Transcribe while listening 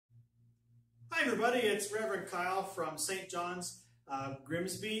Hi everybody, it's Reverend Kyle from St. John's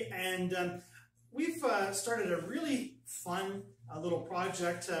Grimsby, and we've started a really fun little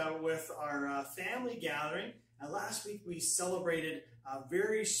project with our family gathering. Last week we celebrated a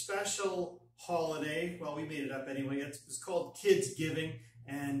very special holiday. Well, we made it up anyway. It was called Kidsgiving,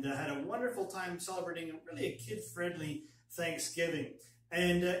 and had a wonderful time celebrating really a kid-friendly Thanksgiving.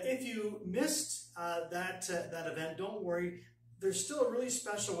 And if you missed that event, don't worry. There's still a really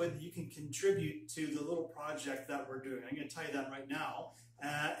special way that you can contribute to the little project that we're doing. I'm going to tell you that right now.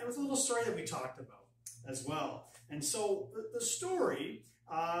 It was a little story that we talked about as well. And so the story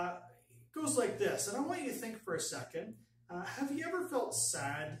goes like this. And I want you to think for a second. Have you ever felt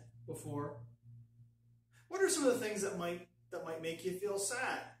sad before? What are some of the things that might make you feel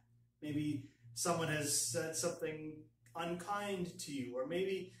sad? Maybe someone has said something unkind to you, or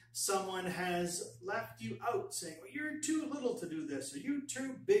maybe someone has left you out saying, well, you're too little to do this, or you're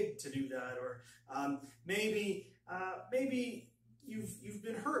too big to do that, or maybe you've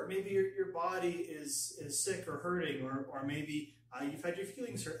been hurt. Maybe your body is sick or hurting, or maybe you've had your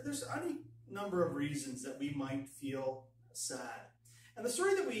feelings hurt. There's any number of reasons that we might feel sad. And the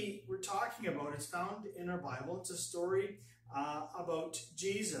story that we were talking about is found in our Bible. It's a story about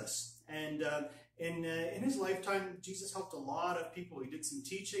Jesus. And in his lifetime, Jesus helped a lot of people. He did some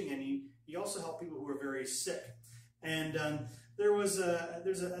teaching, and he also helped people who were very sick. And there's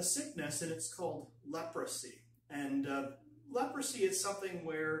a sickness, and it's called leprosy. And leprosy is something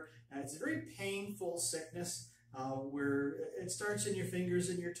where it's a very painful sickness, where it starts in your fingers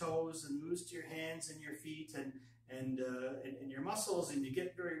and your toes and moves to your hands and your feet and your muscles, and you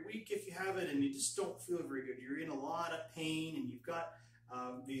get very weak if you have it, and you just don't feel very good. You're in a lot of pain, and you've got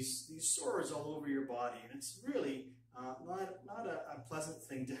these sores all over your body, and it's really not a pleasant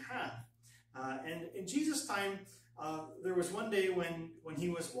thing to have. And in Jesus' time, there was one day when he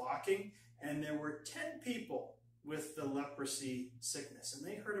was walking, and there were 10 people with the leprosy sickness, and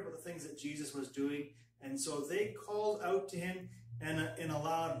they heard about the things that Jesus was doing, and so they called out to him in a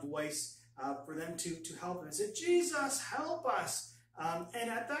loud voice for them to help him. They said, "Jesus, help us!" And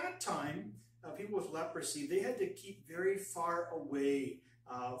at that time, people with leprosy, they had to keep very far away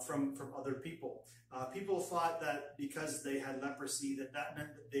from other people. People thought that because they had leprosy, that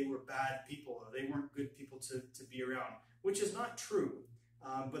meant that they were bad people, or they weren't good people to be around, which is not true.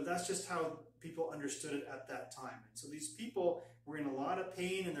 But that's just how people understood it at that time. And so these people were in a lot of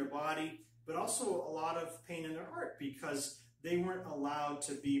pain in their body, but also a lot of pain in their heart, because they weren't allowed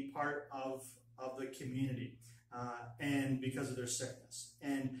to be part of the community. And because of their sickness.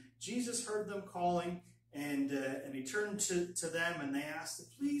 And Jesus heard them calling, and he turned to them, and they asked,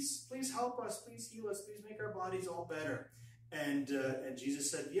 please help us, please heal us, please make our bodies all better. And Jesus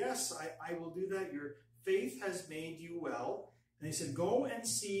said, yes, I will do that. Your faith has made you well. And he said, go and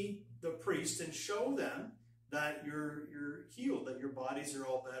see the priest and show them that you're healed, that your bodies are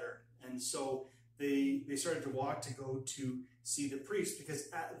all better. And so they started to walk to go to see the priest, because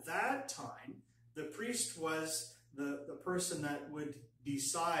at that time, the priest was the person that would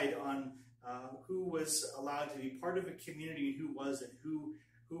decide on who was allowed to be part of a community and who wasn't, who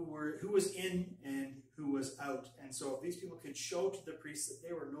was in and who was out. And so if these people could show to the priest that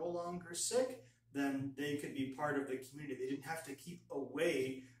they were no longer sick, then they could be part of the community. They didn't have to keep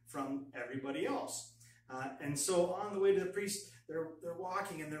away from everybody else. And so on the way to the priest, they're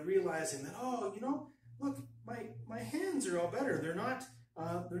walking, and they're realizing that, oh, look, my hands are all better. They're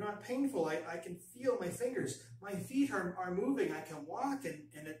not painful. I can feel my fingers. My feet are moving. I can walk,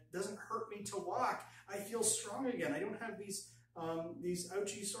 and it doesn't hurt me to walk. I feel strong again. I don't have these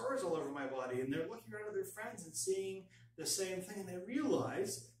ouchy sores all over my body. And they're looking around at their friends and seeing the same thing, and they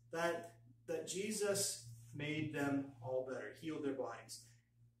realize that Jesus made them all better, healed their bodies.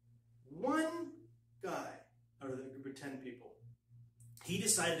 One guy out of the group of 10 people, he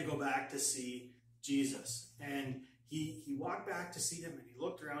decided to go back to see Jesus. And he walked back to see him, and he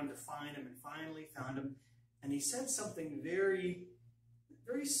looked around to find him, and finally found him. And he said something very,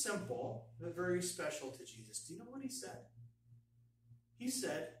 very simple, but very special to Jesus. Do you know what he said? He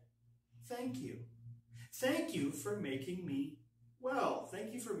said, thank you. Thank you for making me well.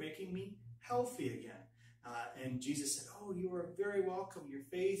 Thank you for making me healthy again. And Jesus said, oh, you are very welcome. Your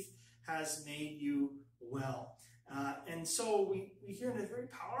faith has made you well. And so we hear in a very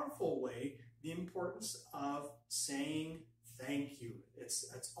powerful way the importance of saying thank you.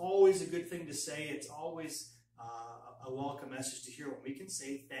 It's always a good thing to say. It's always a welcome message to hear when we can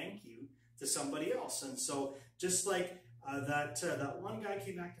say thank you to somebody else. And so just like that one guy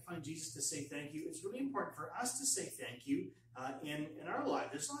came back to find Jesus to say thank you, it's really important for us to say thank you in our life.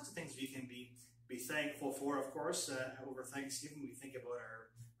 There's lots of things we can be thankful for, of course. Over Thanksgiving, we think about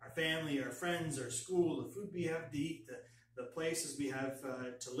our family, our friends, our school, the food we have to eat, the places we have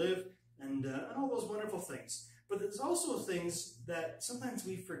to live, and all those wonderful things. But there's also things that sometimes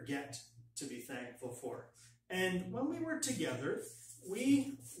we forget to be thankful for. And when we were together,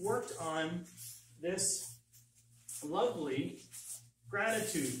 we worked on this lovely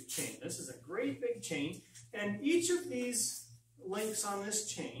gratitude chain. This is a great big chain, and each of these links on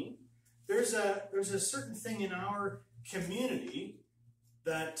this chain, there's a certain thing in our community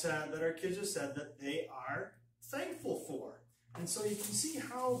that our kids have said that they are thankful for. And so you can see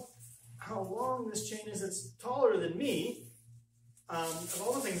how long this chain is. It's taller than me, of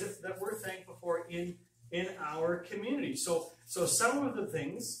all the things that we're thankful for in our community. So some of the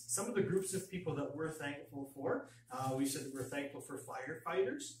things, some of the groups of people that we're thankful for, we said we're thankful for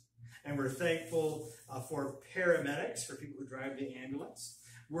firefighters, and we're thankful for paramedics, for people who drive the ambulance.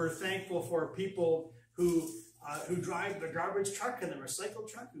 We're thankful for people who drive the garbage truck and the recycle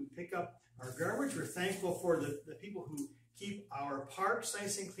truck, who pick up our garbage. We're thankful for the people who keep our parks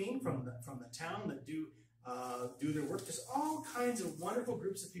nice and clean from the town, that do their work. There's all kinds of wonderful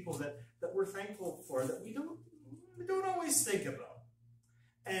groups of people that we're thankful for that we don't always think about.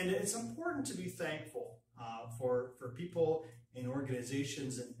 And it's important to be thankful for people and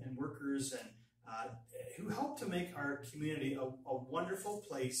organizations and workers and who help to make our community a wonderful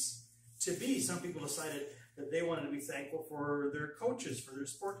place to be. Some people decided that they wanted to be thankful for their coaches, for their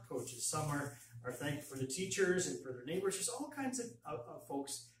sport coaches. Some are thankful for the teachers and for their neighbors. There's all kinds of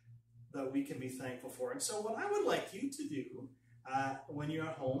folks that we can be thankful for. And so what I would like you to do when you're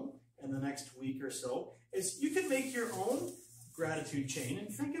at home in the next week or so is you can make your own gratitude chain and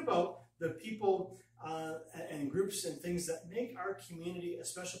think about the people and groups and things that make our community a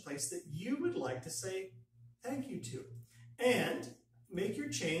special place that you would like to say thank you to. And make your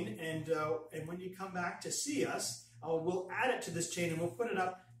chain, and when you come back to see us, we'll add it to this chain and we'll put it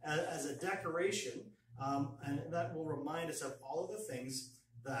up as a decoration, and that will remind us of all of the things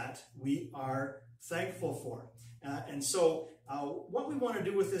that we are thankful for. And so what we want to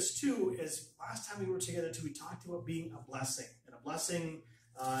do with this too is, last time we were together too, we talked about being a blessing. And a blessing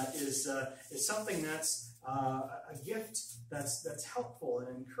is something that's a gift that's helpful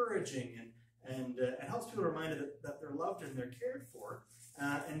and encouraging and helps people reminded that they're loved and they're cared for.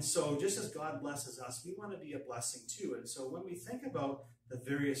 And so just as God blesses us, we want to be a blessing too. And so when we think about the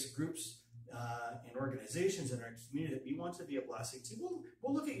various groups and organizations in our community that we want to be a blessing to,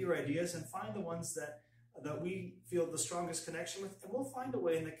 we'll look at your ideas and find the ones that we feel the strongest connection with, and we'll find a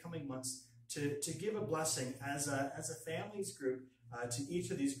way in the coming months to give a blessing as a families group to each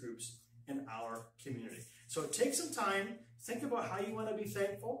of these groups in our community. So take some time, think about how you want to be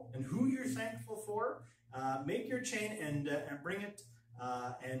thankful and who you're thankful for. Make your chain and bring it.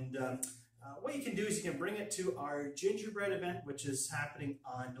 What you can do is you can bring it to our gingerbread event, which is happening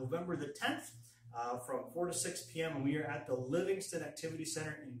on November the 10th from 4 to 6 p.m. And we are at the Livingston Activity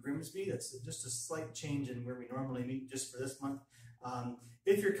Center in Grimsby. That's just a slight change in where we normally meet just for this month.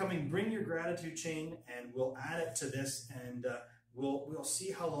 If you're coming, bring your gratitude chain and we'll add it to this, and we'll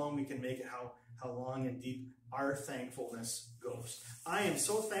see how long we can make it, how long and deep our thankfulness goes. I am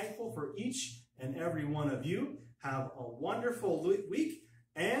so thankful for each and every one of you. Have a wonderful week,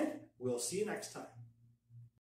 and we'll see you next time.